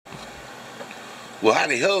Well,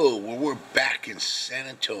 howdy ho, well, we're back in San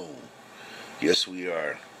Antonio. Yes, we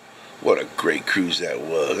are. What a great cruise that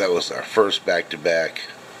was. That was our first back-to-back.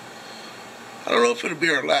 I don't know if it'll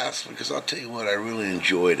be our last, because I'll tell you what, I really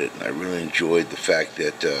enjoyed it. I really enjoyed the fact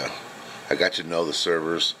that I got to know the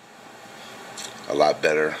servers a lot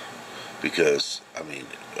better, because, I mean,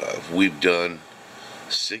 we've done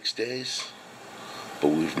 6 days, but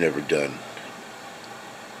we've never done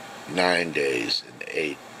 9 days and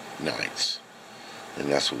 8 nights. And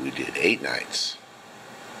that's what we did, 8 nights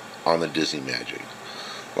on the Disney Magic.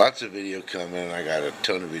 Lots of video coming. I got a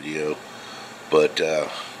ton of video, but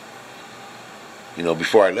you know,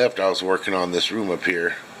 before I left, I was working on this room up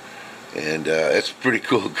here, and it's pretty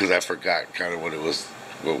cool because I forgot kind of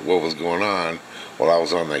what was going on while I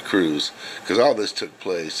was on that cruise, because all this took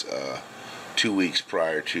place 2 weeks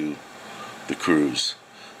prior to the cruise.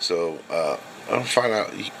 So I'll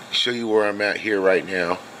show you where I'm at here right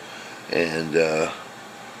now. And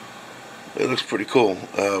it looks pretty cool.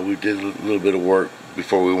 We did a little bit of work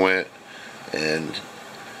before we went, and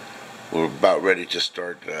we're about ready to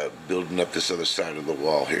start building up this other side of the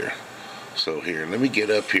wall here. So here, let me get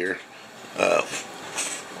up here,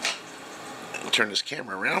 turn this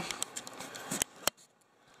camera around.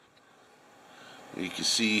 You can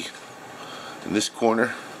see in this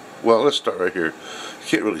corner, well, let's start right here. You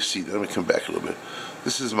can't really see that. Let me come back a little bit.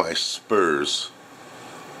 This is my Spurs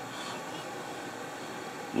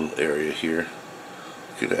little area here.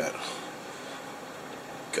 Look at that.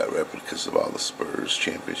 Got replicas of all the Spurs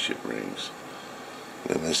championship rings.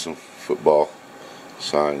 And there's some football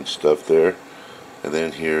sign stuff there. And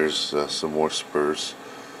then here's some more Spurs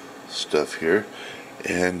stuff here.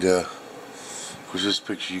 And of course, this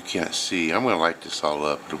picture you can't see. I'm going to light this all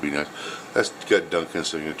up. It'll be nice. That's got Duncan's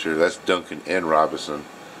signature. That's Duncan and Robinson.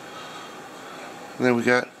 And then we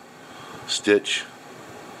got Stitch.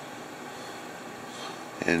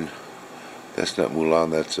 And that's not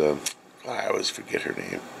Mulan, that's I always forget her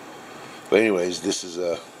name. But anyways, this is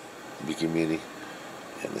Mickey Minnie,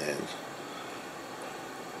 and then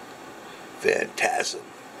Phantasm.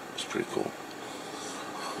 It's pretty cool.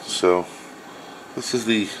 So this is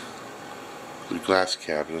the glass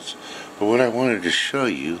cabinets. But what I wanted to show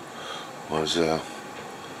you was I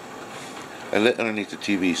lit underneath the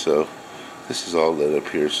TV, so this is all lit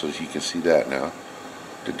up here, so you can see that now.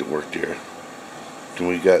 Did the work there. Then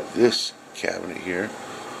we got this cabinet here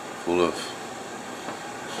full of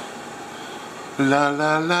la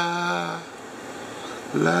la la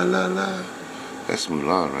la la la. That's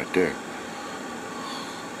Mulan right there.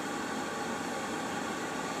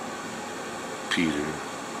 Peter.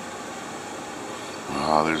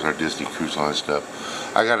 Oh, there's our Disney Cruise Line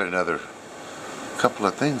stuff. I got another couple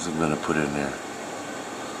of things I'm gonna put in there.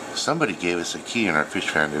 Somebody gave us a key in our fish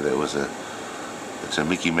finder that was it's a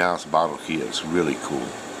Mickey Mouse bottle key. It's really cool.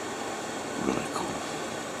 Really cool.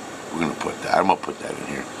 We're going to put that. I'm going to put that in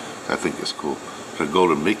here. I think it's cool. The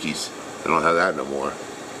golden Mickeys, they don't have that no more.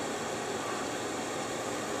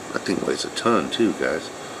 That thing weighs a ton too, guys.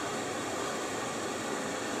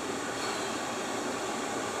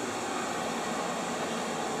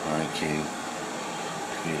 Lion King,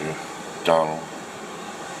 Peter, Donald.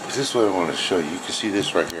 But this is what I want to show you. You can see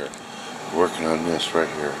this right here. We're working on this right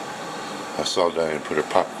here. I saw Diane put her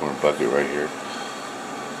popcorn bucket right here.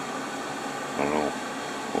 I don't know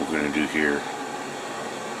what we're going to do here.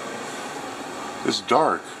 It's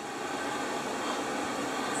dark,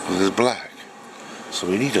 but it's black. So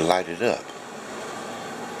we need to light it up.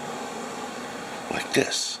 Like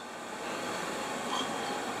this.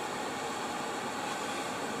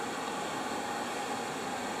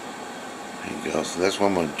 There you go. So that's what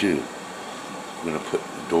I'm going to do. I'm going to put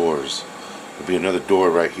the doors. There'll be another door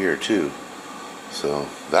right here too. So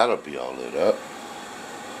that'll be all lit up.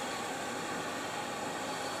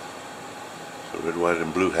 So red, white,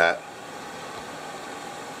 and blue hat.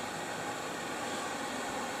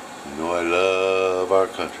 You know I love our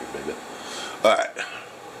country, baby. Alright.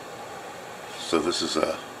 So this is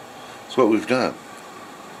that's what we've done.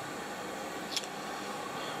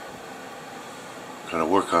 Gonna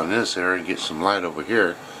work on this area and get some light over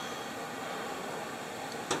here.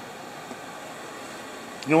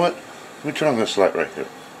 You know what? Let me turn on this light right here.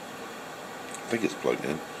 I think it's plugged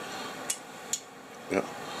in. Yeah,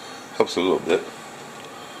 helps a little bit.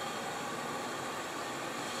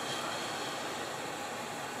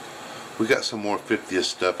 We got some more 50th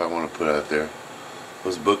stuff I want to put out there.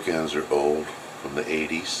 Those bookends are old, from the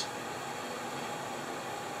 80s.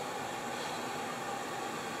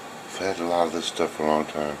 I've had a lot of this stuff for a long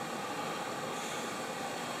time.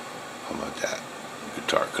 How about that?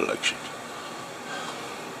 Guitar collection.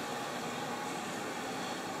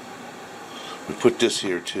 We put this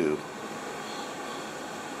here too.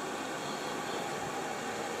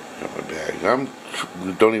 Got my bag.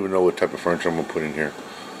 Don't even know what type of furniture I'm gonna put in here.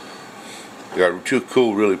 We got two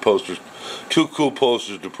cool posters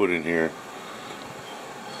to put in here.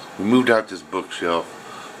 We moved out this bookshelf.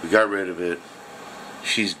 We got rid of it.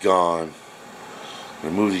 She's gone. I'm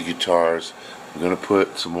gonna move the guitars. I'm gonna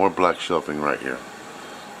put some more black shelving right here.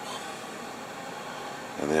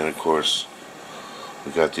 And then of course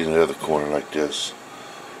we got the other corner like this.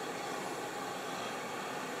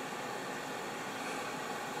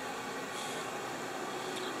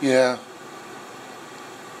 Yeah.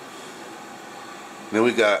 Then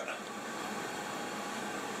we got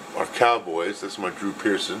our Cowboys. That's my Drew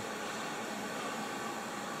Pearson.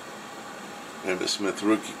 Emmitt Smith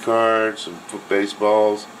rookie card, some foot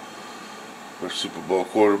baseballs. Our Super Bowl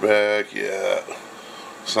quarterback, yeah.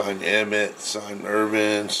 Signed Emmitt, signed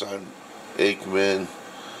Irvin, signed Aikman.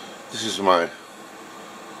 This is my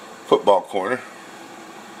football corner.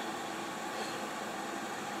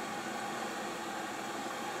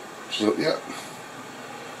 So yeah,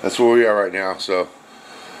 that's where we are right now. So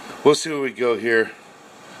we'll see where we go here.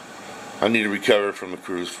 I need to recover from the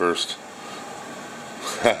cruise first.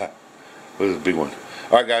 It was a big one.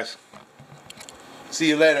 Alright guys, see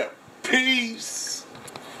you later. Peace.